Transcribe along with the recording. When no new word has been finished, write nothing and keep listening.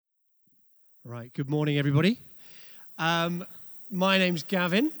Right, good morning, everybody. My name's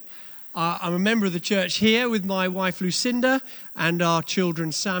Gavin. I'm a member of the church here with my wife Lucinda and our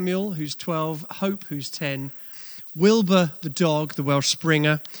children Samuel, who's 12, Hope, who's 10, Wilbur, the dog, the Welsh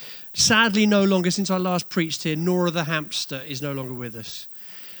Springer. Sadly, no longer, since I last preached here, Nora the hamster is no longer with us.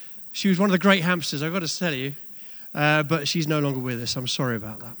 She was one of the great hamsters, I've got to tell you, but she's no longer with us. I'm sorry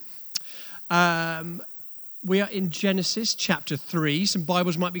about that. We are in Genesis chapter 3. Some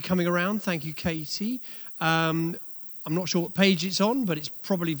Bibles might be coming around. Thank you, Katie. I'm not sure what page it's on, but it's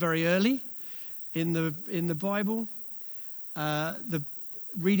probably very early in the Bible. The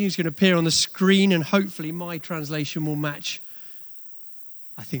reading is going to appear on the screen, and hopefully my translation will match.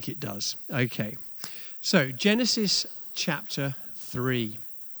 I think it does. Okay. So, Genesis chapter 3.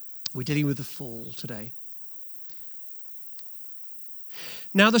 We're dealing with the fall today.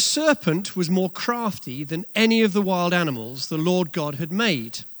 Now the serpent was more crafty than any of the wild animals the Lord God had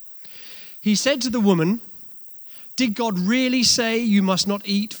made. He said to the woman, "Did God really say you must not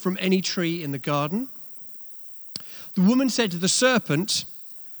eat from any tree in the garden?" The woman said to the serpent,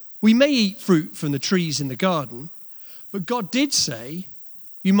 "We may eat fruit from the trees in the garden, but God did say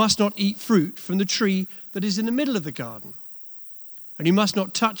you must not eat fruit from the tree that is in the middle of the garden, and you must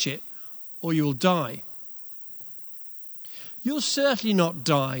not touch it or you will die." "You'll certainly not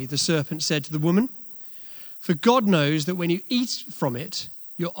die," the serpent said to the woman, "for God knows that when you eat from it,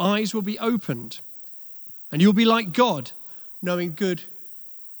 your eyes will be opened, and you'll be like God, knowing good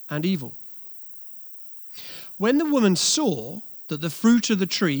and evil." When the woman saw that the fruit of the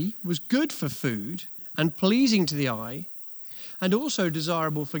tree was good for food and pleasing to the eye, and also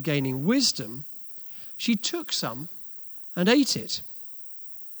desirable for gaining wisdom, she took some and ate it.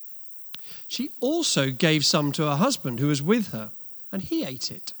 She also gave some to her husband who was with her, and he ate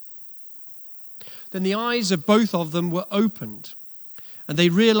it. Then the eyes of both of them were opened, and they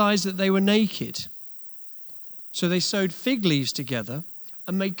realized that they were naked. So they sewed fig leaves together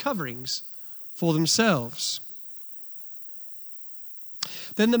and made coverings for themselves.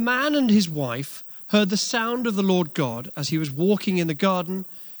 Then the man and his wife heard the sound of the Lord God as he was walking in the garden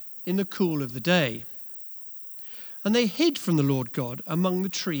in the cool of the day. And they hid from the Lord God among the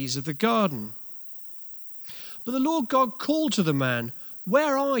trees of the garden. But the Lord God called to the man,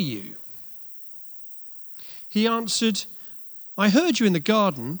 "Where are you?" He answered, "I heard you in the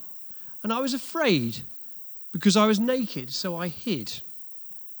garden, and I was afraid because I was naked, so I hid."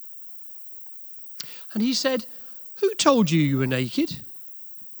 And he said, "Who told you you were naked?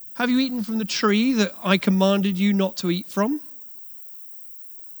 Have you eaten from the tree that I commanded you not to eat from?"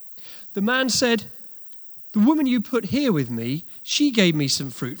 The man said, "The woman you put here with me, she gave me some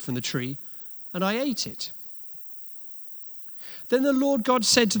fruit from the tree, and I ate it." Then the Lord God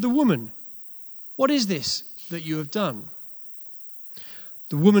said to the woman, "What is this that you have done?"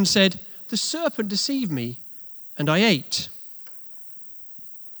 The woman said, "The serpent deceived me, and I ate."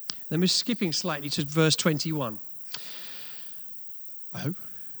 Then we're skipping slightly to verse 21. I hope.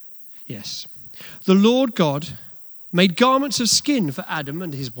 Yes. The Lord God made garments of skin for Adam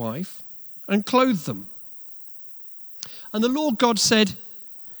and his wife, and clothed them. And the Lord God said,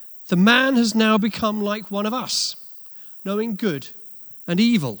 "The man has now become like one of us, knowing good and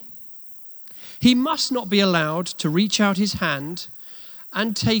evil. He must not be allowed to reach out his hand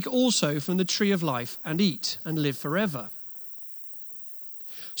and take also from the tree of life and eat and live forever."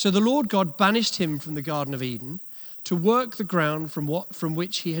 So the Lord God banished him from the Garden of Eden to work the ground from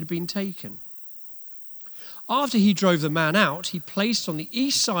which he had been taken. After he drove the man out, he placed on the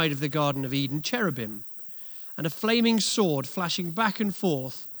east side of the Garden of Eden cherubim and a flaming sword flashing back and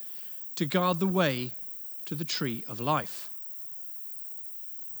forth to guard the way to the tree of life.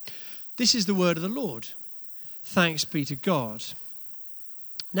 This is the word of the Lord. Thanks be to God.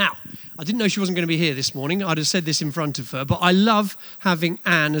 Now, I didn't know she wasn't going to be here this morning. I'd have said this in front of her, but I love having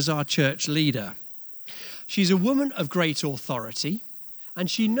Anne as our church leader. She's a woman of great authority,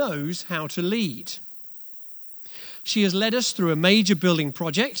 and she knows how to lead. She has led us through a major building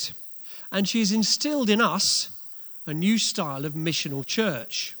project, and she has instilled in us a new style of missional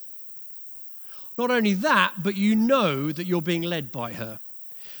church. Not only that, but you know that you're being led by her.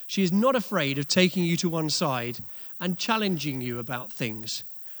 She is not afraid of taking you to one side and challenging you about things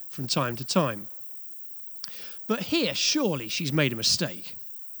from time to time. But here, surely she's made a mistake.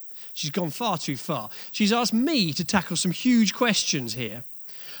 She's gone far too far. She's asked me to tackle some huge questions here.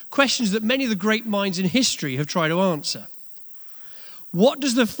 Questions that many of the great minds in history have tried to answer. What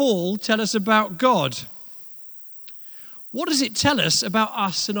does the fall tell us about God? What does it tell us about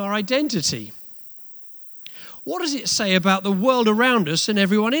us and our identity? What does it say about the world around us and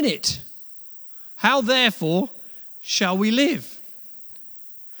everyone in it? How, therefore, shall we live?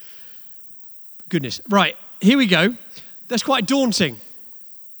 Goodness. Right, here we go. That's quite daunting.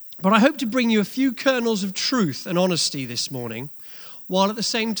 But I hope to bring you a few kernels of truth and honesty this morning, while at the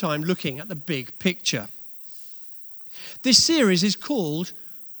same time looking at the big picture. This series is called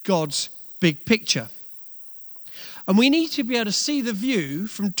God's Big Picture. And we need to be able to see the view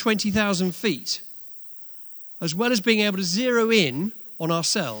from 20,000 feet, as well as being able to zero in on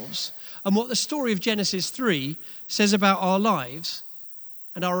ourselves and what the story of Genesis 3 says about our lives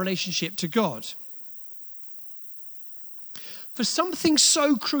and our relationship to God. For something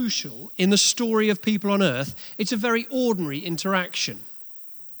so crucial in the story of people on earth, it's a very ordinary interaction.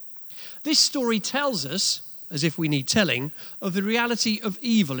 This story tells us, as if we need telling, of the reality of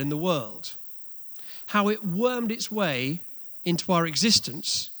evil in the world, how it wormed its way into our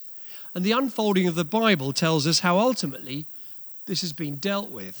existence, and the unfolding of the Bible tells us how ultimately this has been dealt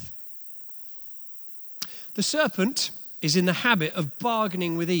with. The serpent is in the habit of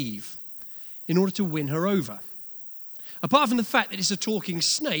bargaining with Eve in order to win her over. Apart from the fact that it's a talking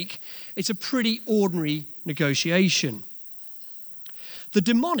snake, it's a pretty ordinary negotiation. The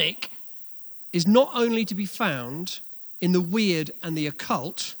demonic is not only to be found in the weird and the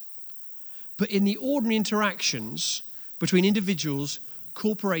occult, but in the ordinary interactions between individuals,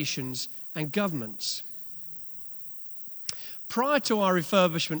 corporations, and governments. Prior to our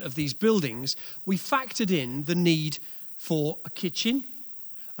refurbishment of these buildings, we factored in the need for a kitchen,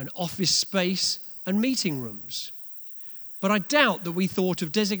 an office space, and meeting rooms. But I doubt that we thought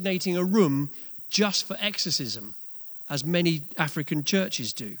of designating a room just for exorcism, as many African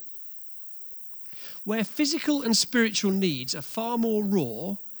churches do. Where physical and spiritual needs are far more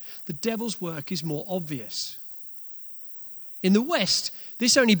raw, the devil's work is more obvious. In the West,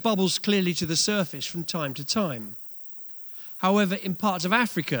 this only bubbles clearly to the surface from time to time. However, in parts of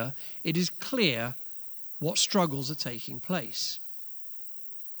Africa, it is clear what struggles are taking place.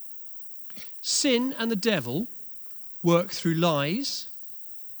 Sin and the devil work through lies,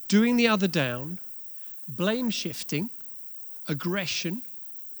 doing the other down, blame shifting, aggression,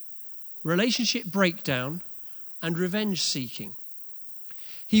 relationship breakdown, and revenge seeking.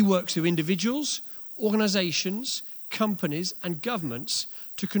 He works through individuals, organizations, companies, and governments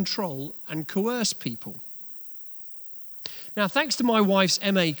to control and coerce people. Now, thanks to my wife's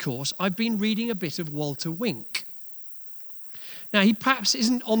MA course, I've been reading a bit of Walter Wink. Now, he perhaps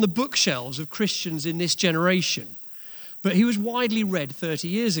isn't on the bookshelves of Christians in this generation, but he was widely read 30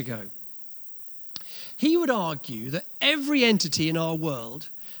 years ago. He would argue that every entity in our world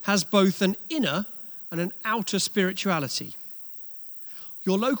has both an inner and an outer spirituality.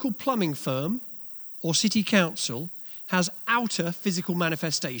 Your local plumbing firm or city council has outer physical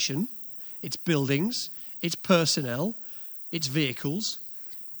manifestation, its buildings, its personnel, its vehicles,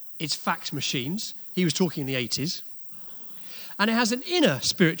 its fax machines. He was talking in the 80s. And it has an inner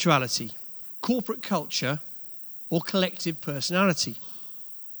spirituality, corporate culture, or collective personality.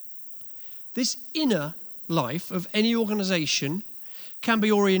 This inner life of any organization can be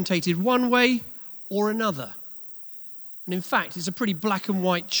orientated one way or another. And in fact, it's a pretty black and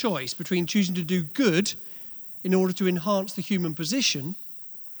white choice between choosing to do good in order to enhance the human position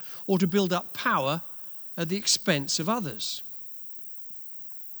or to build up power at the expense of others.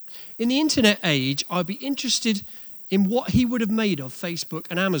 In the internet age, I'd be interested in what he would have made of Facebook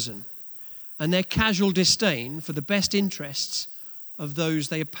and Amazon and their casual disdain for the best interests of those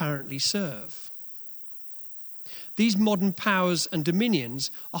they apparently serve. These modern powers and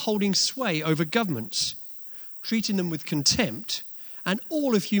dominions are holding sway over governments, treating them with contempt, and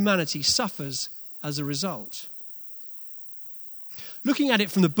all of humanity suffers as a result. Looking at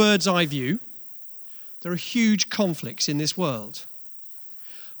it from the bird's eye view, there are huge conflicts in this world.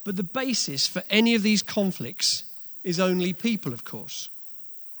 But the basis for any of these conflicts is only people, of course.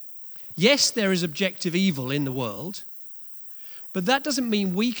 Yes, there is objective evil in the world, but that doesn't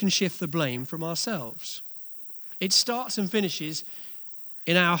mean we can shift the blame from ourselves. It starts and finishes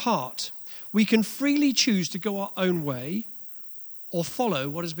in our heart. We can freely choose to go our own way or follow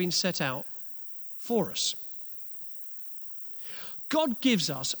what has been set out for us. God gives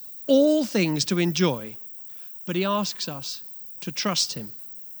us all things to enjoy, but he asks us to trust him.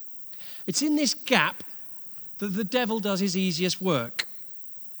 It's in this gap that the devil does his easiest work.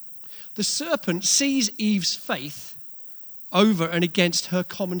 The serpent sees Eve's faith over and against her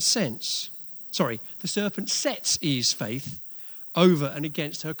common sense. The serpent sets Eve's faith over and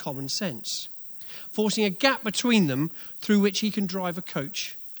against her common sense, forcing a gap between them through which he can drive a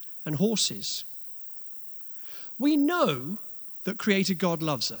coach and horses. We know that Creator God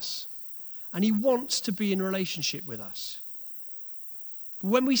loves us, and he wants to be in relationship with us. But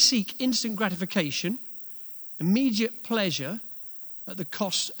when we seek instant gratification, immediate pleasure, at the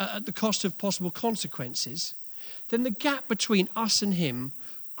cost of possible consequences, then the gap between us and him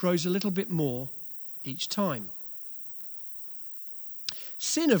grows a little bit more each time.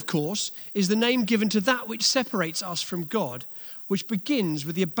 Sin, of course, is the name given to that which separates us from God, which begins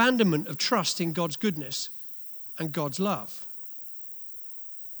with the abandonment of trust in God's goodness and God's love.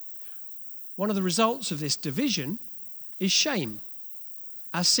 One of the results of this division is shame,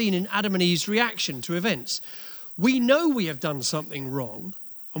 as seen in Adam and Eve's reaction to events. We know we have done something wrong,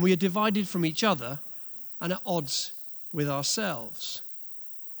 and we are divided from each other and at odds with ourselves.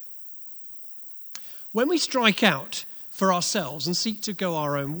 When we strike out for ourselves and seek to go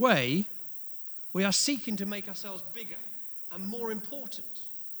our own way, we are seeking to make ourselves bigger and more important.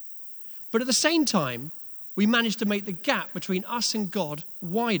 But at the same time, we manage to make the gap between us and God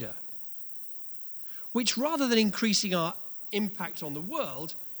wider, which rather than increasing our impact on the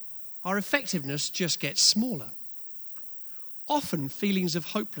world, our effectiveness just gets smaller. Often feelings of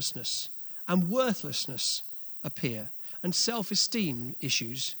hopelessness and worthlessness appear, and self-esteem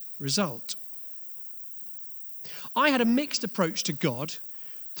issues result. I had a mixed approach to God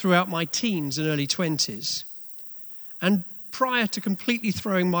throughout my teens and early 20s. And prior to completely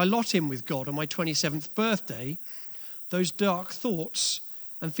throwing my lot in with God on my 27th birthday, those dark thoughts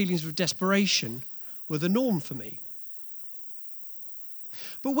and feelings of desperation were the norm for me.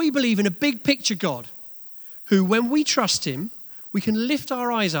 But we believe in a big picture God who, when we trust him, we can lift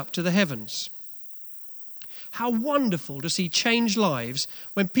our eyes up to the heavens. How wonderful to see changed lives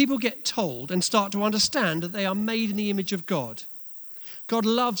when people get told and start to understand that they are made in the image of God. God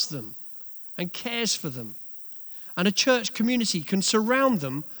loves them and cares for them, and a church community can surround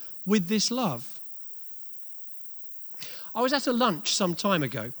them with this love. I was at a lunch some time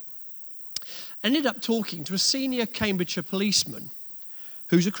ago, ended up talking to a senior Cambridgeshire policeman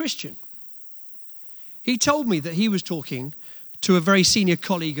who's a Christian. He told me that he was talking to a very senior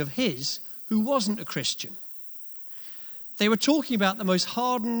colleague of his who wasn't a Christian. They were talking about the most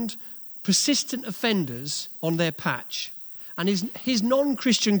hardened, persistent offenders on their patch. And his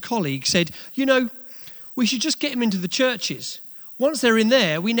non-Christian colleague said, we should just get them into the churches. Once they're in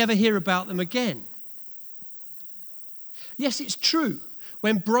there, we never hear about them again. Yes, it's true.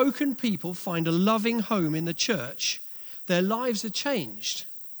 When broken people find a loving home in the church, their lives are changed.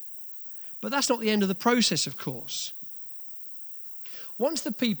 But that's not the end of the process, of course. Once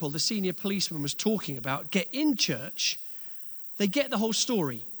the people the senior policeman was talking about get in church, they get the whole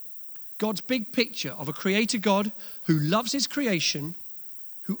story. God's big picture of a creator God who loves his creation,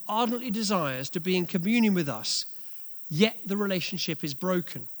 who ardently desires to be in communion with us, yet the relationship is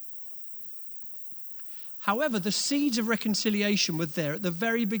broken. However, the seeds of reconciliation were there at the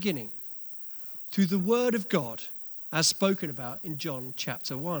very beginning, through the word of God, as spoken about in John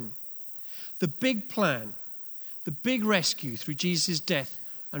chapter 1. The big plan, the big rescue through Jesus' death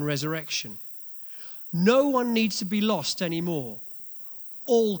and resurrection. No one needs to be lost anymore.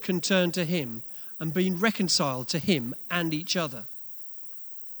 All can turn to him and be reconciled to him and each other.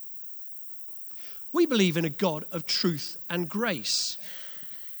 We believe in a God of truth and grace.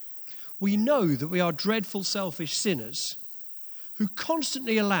 We know that we are dreadful, selfish sinners who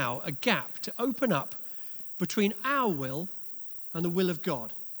constantly allow a gap to open up between our will and the will of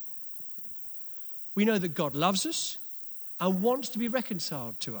God. We know that God loves us and wants to be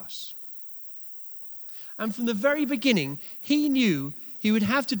reconciled to us. And from the very beginning, he knew he would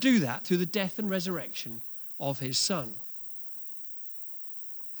have to do that through the death and resurrection of his Son.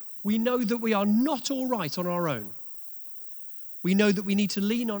 We know that we are not all right on our own. We know that we need to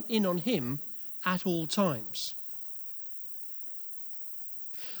lean in on him at all times.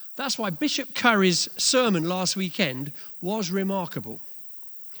 That's why Bishop Curry's sermon last weekend was remarkable.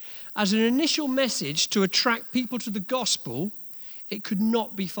 As an initial message to attract people to the gospel, it could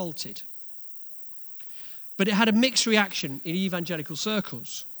not be faulted. But it had a mixed reaction in evangelical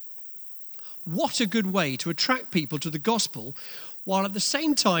circles. What a good way to attract people to the gospel, while at the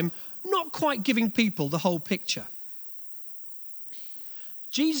same time not quite giving people the whole picture.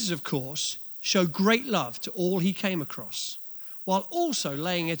 Jesus, of course, showed great love to all he came across, while also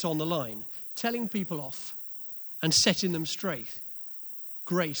laying it on the line, telling people off and setting them straight.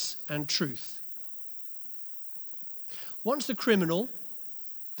 Grace and truth. Once the criminal,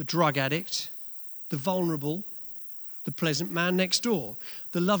 the drug addict, the vulnerable, the pleasant man next door,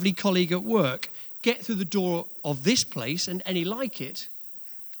 the lovely colleague at work get through the door of this place and any like it,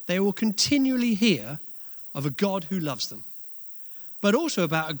 they will continually hear of a God who loves them, but also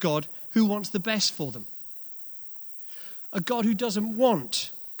about a God who wants the best for them. A God who doesn't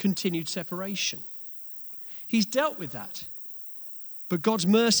want continued separation. He's dealt with that. But God's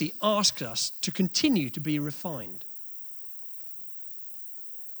mercy asks us to continue to be refined.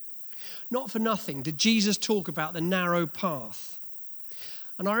 Not for nothing did Jesus talk about the narrow path.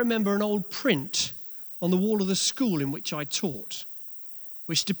 And I remember an old print on the wall of the school in which I taught,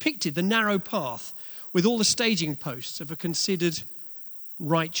 which depicted the narrow path with all the staging posts of a considered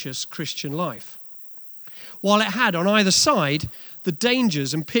righteous Christian life, while it had on either side the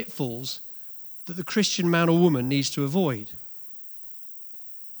dangers and pitfalls that the Christian man or woman needs to avoid.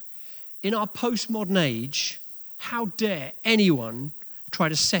 In our postmodern age, how dare anyone try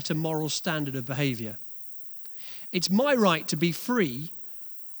to set a moral standard of behaviour? It's my right to be free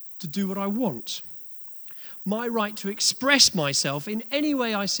to do what I want. My right to express myself in any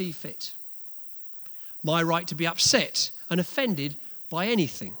way I see fit. My right to be upset and offended by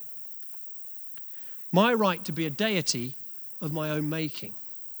anything. My right to be a deity of my own making.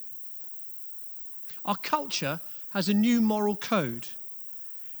 Our culture has a new moral code,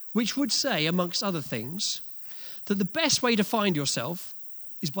 which would say, amongst other things, that the best way to find yourself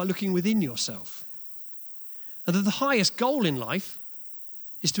is by looking within yourself, and that the highest goal in life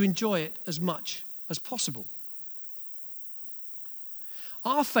is to enjoy it as much as possible.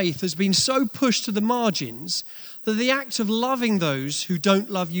 Our faith has been so pushed to the margins that the act of loving those who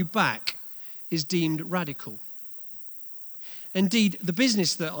don't love you back is deemed radical. Indeed, the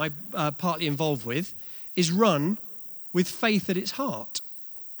business that I'm partly involved with is run with faith at its heart.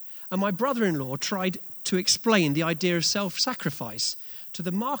 And my brother-in-law tried to explain the idea of self-sacrifice to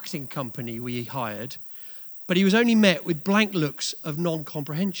the marketing company we hired, but he was only met with blank looks of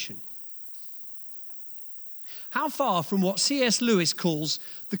non-comprehension. How far from what C.S. Lewis calls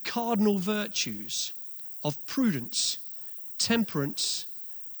the cardinal virtues of prudence, temperance,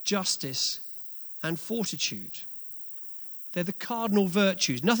 justice, and fortitude? They're the cardinal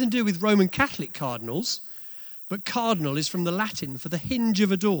virtues. Nothing to do with Roman Catholic cardinals, but cardinal is from the Latin for the hinge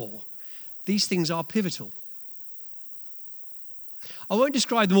of a door. These things are pivotal. I won't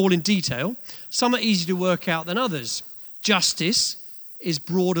describe them all in detail. Some are easier to work out than others. Justice is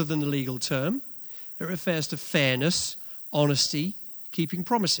broader than the legal term. It refers to fairness, honesty, keeping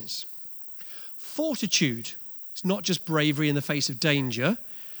promises. Fortitude is not just bravery in the face of danger,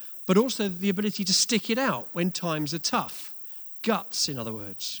 but also the ability to stick it out when times are tough. Guts, in other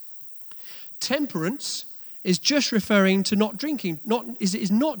words. Temperance is just referring to not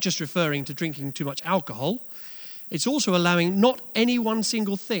just referring to drinking too much alcohol. It's also allowing not any one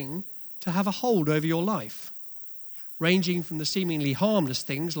single thing to have a hold over your life, ranging from the seemingly harmless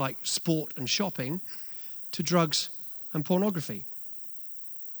things like sport and shopping to drugs and pornography.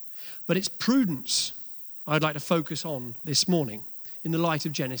 But it's prudence I'd like to focus on this morning in the light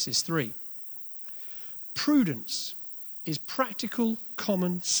of Genesis 3. Prudence is practical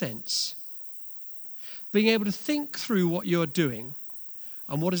common sense. Being able to think through what you're doing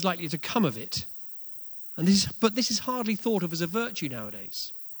and what is likely to come of it. But this is hardly thought of as a virtue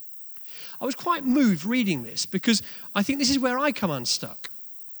nowadays. I was quite moved reading this because I think this is where I come unstuck.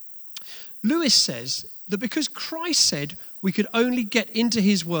 Lewis says that because Christ said we could only get into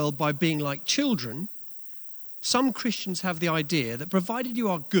his world by being like children, some Christians have the idea that provided you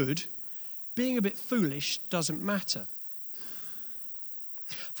are good, being a bit foolish doesn't matter.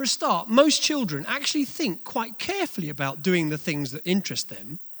 For a start, most children actually think quite carefully about doing the things that interest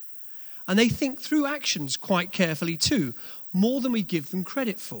them, and they think through actions quite carefully too, more than we give them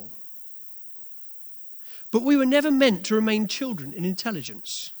credit for. But we were never meant to remain children in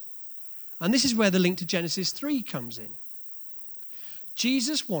intelligence. And this is where the link to Genesis 3 comes in.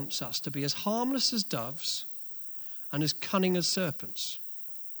 Jesus wants us to be as harmless as doves and as cunning as serpents,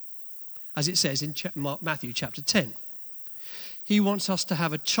 as it says in Matthew chapter 10. He wants us to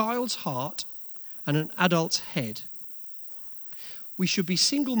have a child's heart and an adult's head. We should be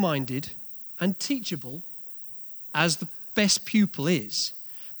single-minded and teachable as the best pupil is,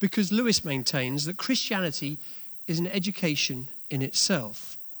 because Lewis maintains that Christianity is an education in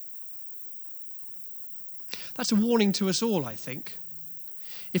itself. That's a warning to us all, I think.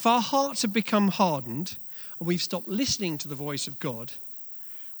 If our hearts have become hardened and we've stopped listening to the voice of God,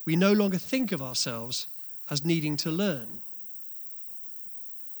 we no longer think of ourselves as needing to learn.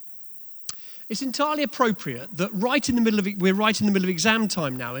 It's entirely appropriate that we're right in the middle of exam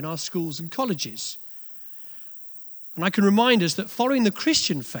time now in our schools and colleges. And I can remind us that following the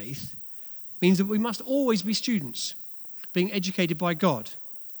Christian faith means that we must always be students, being educated by God.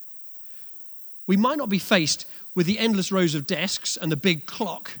 We might not be faced with the endless rows of desks and the big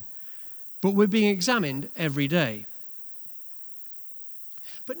clock, but we're being examined every day.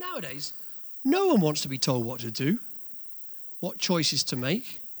 But nowadays, no one wants to be told what to do, what choices to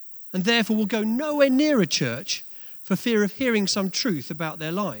make, and therefore will go nowhere near a church for fear of hearing some truth about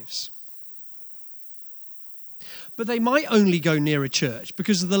their lives. But But they might only go near a church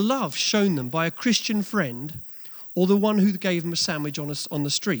because of the love shown them by a Christian friend or the one who gave them a sandwich on the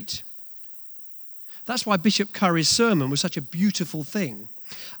street. That's why Bishop Curry's sermon was such a beautiful thing,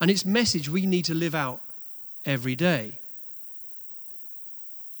 and its message we need to live out every day.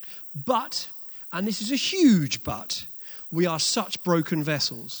 But, and this is a huge but, we are such broken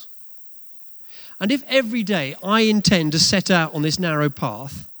vessels. And if every day I intend to set out on this narrow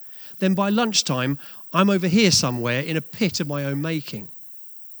path, then by lunchtime I'm over here somewhere in a pit of my own making.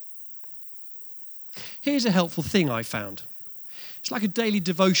 Here's a helpful thing I found. It's like a daily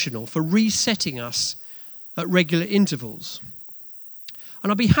devotional for resetting us at regular intervals. And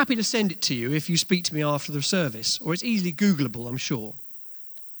I'll be happy to send it to you if you speak to me after the service, or it's easily Googleable, I'm sure.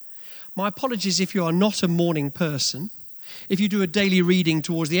 My apologies if you are not a morning person. If you do a daily reading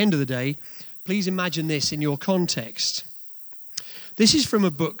towards the end of the day, please imagine this in your context. This is from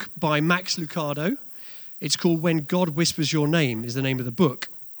a book by Max Lucado. It's called When God Whispers Your Name is the name of the book.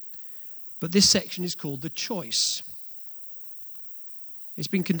 But this section is called The Choice. It's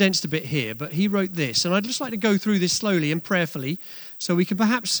been condensed a bit here, but he wrote this. And I'd just like to go through this slowly and prayerfully so we can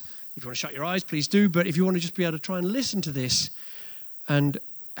perhaps, if you want to shut your eyes, please do. But if you want to just be able to try and listen to this and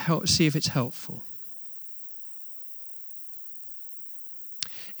see if it's helpful.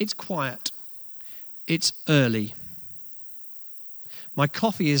 It's quiet. It's early. My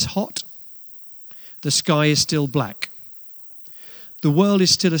coffee is hot. The sky is still black. The world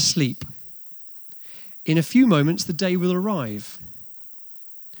is still asleep. In a few moments, the day will arrive.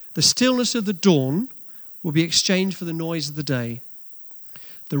 The stillness of the dawn will be exchanged for the noise of the day.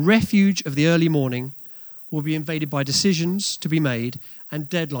 The refuge of the early morning will be invaded by decisions to be made and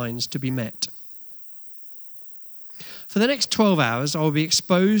deadlines to be met. For the next 12 hours, I will be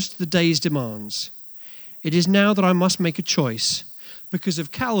exposed to the day's demands. It is now that I must make a choice. Because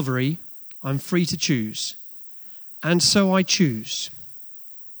of Calvary, I'm free to choose. And so I choose.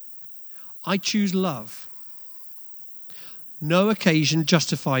 I choose love. No occasion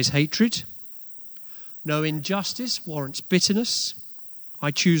justifies hatred. No injustice warrants bitterness.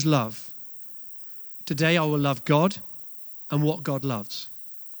 I choose love. Today I will love God and what God loves.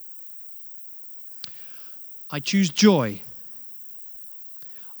 I choose joy.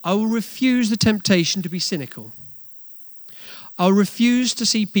 I will refuse the temptation to be cynical. I will refuse to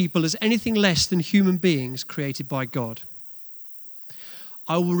see people as anything less than human beings created by God.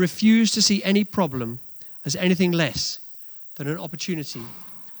 I will refuse to see any problem as anything less than an opportunity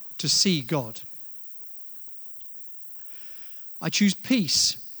to see God. I choose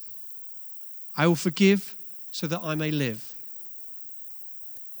peace. I will forgive so that I may live.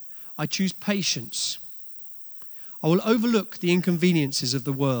 I choose patience. I will overlook the inconveniences of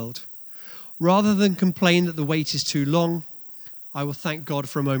the world. Rather than complain that the wait is too long, I will thank God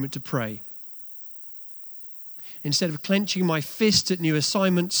for a moment to pray. Instead of clenching my fist at new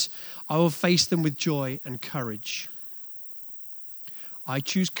assignments, I will face them with joy and courage. I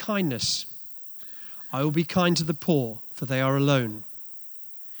choose kindness. I will be kind to the poor, for they are alone.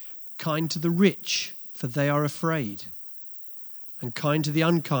 Kind to the rich, for they are afraid. And kind to the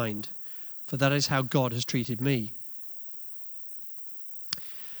unkind, for that is how God has treated me.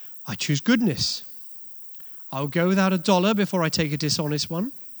 I choose goodness. I'll go without $1 before I take a dishonest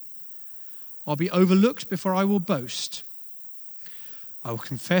one. I'll be overlooked before I will boast. I will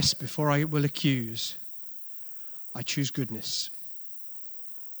confess before I will accuse. I choose goodness.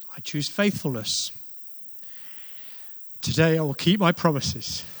 I choose faithfulness. Today I will keep my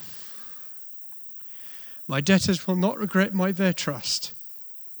promises. My debtors will not regret their trust.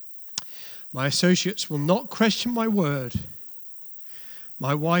 My associates will not question my word.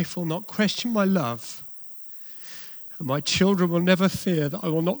 My wife will not question my love. And my children will never fear that I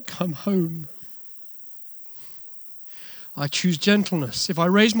will not come home. I choose gentleness. If I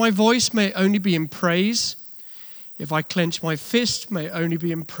raise my voice, may it only be in praise. If I clench my fist, may it only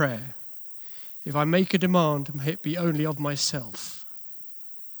be in prayer. If I make a demand, may it be only of myself.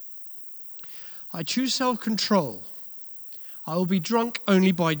 I choose self-control. I will be drunk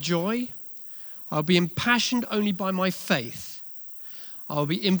only by joy. I will be impassioned only by my faith. I will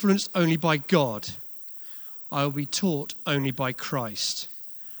be influenced only by God. I will be taught only by Christ.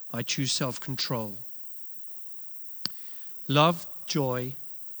 I choose self-control. Love, joy,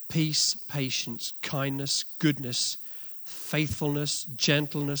 peace, patience, kindness, goodness, faithfulness,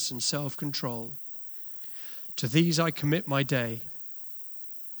 gentleness, and self-control. To these I commit my day.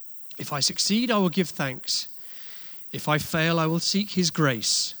 If I succeed, I will give thanks. If I fail, I will seek his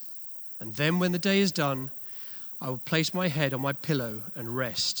grace. And then when the day is done, I will place my head on my pillow and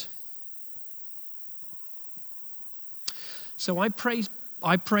rest. So I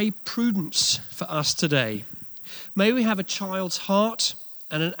pray prudence for us today. May we have a child's heart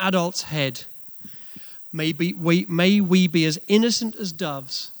and an adult's head. May we be as innocent as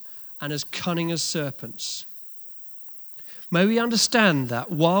doves and as cunning as serpents. May we understand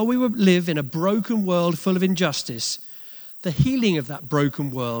that while we live in a broken world full of injustice, the healing of that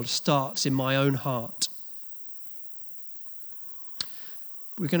broken world starts in my own heart.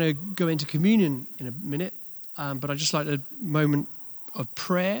 We're going to go into communion in a minute, but I'd just like a moment of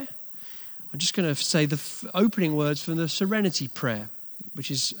prayer. I'm just going to say the opening words from the Serenity Prayer,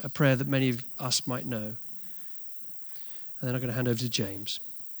 which is a prayer that many of us might know. And then I'm going to hand over to James.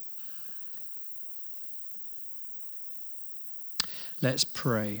 Let's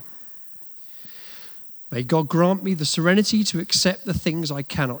pray. May God grant me the serenity to accept the things I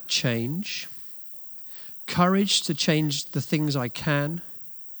cannot change, courage to change the things I can,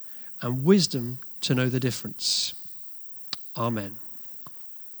 and wisdom to know the difference. Amen.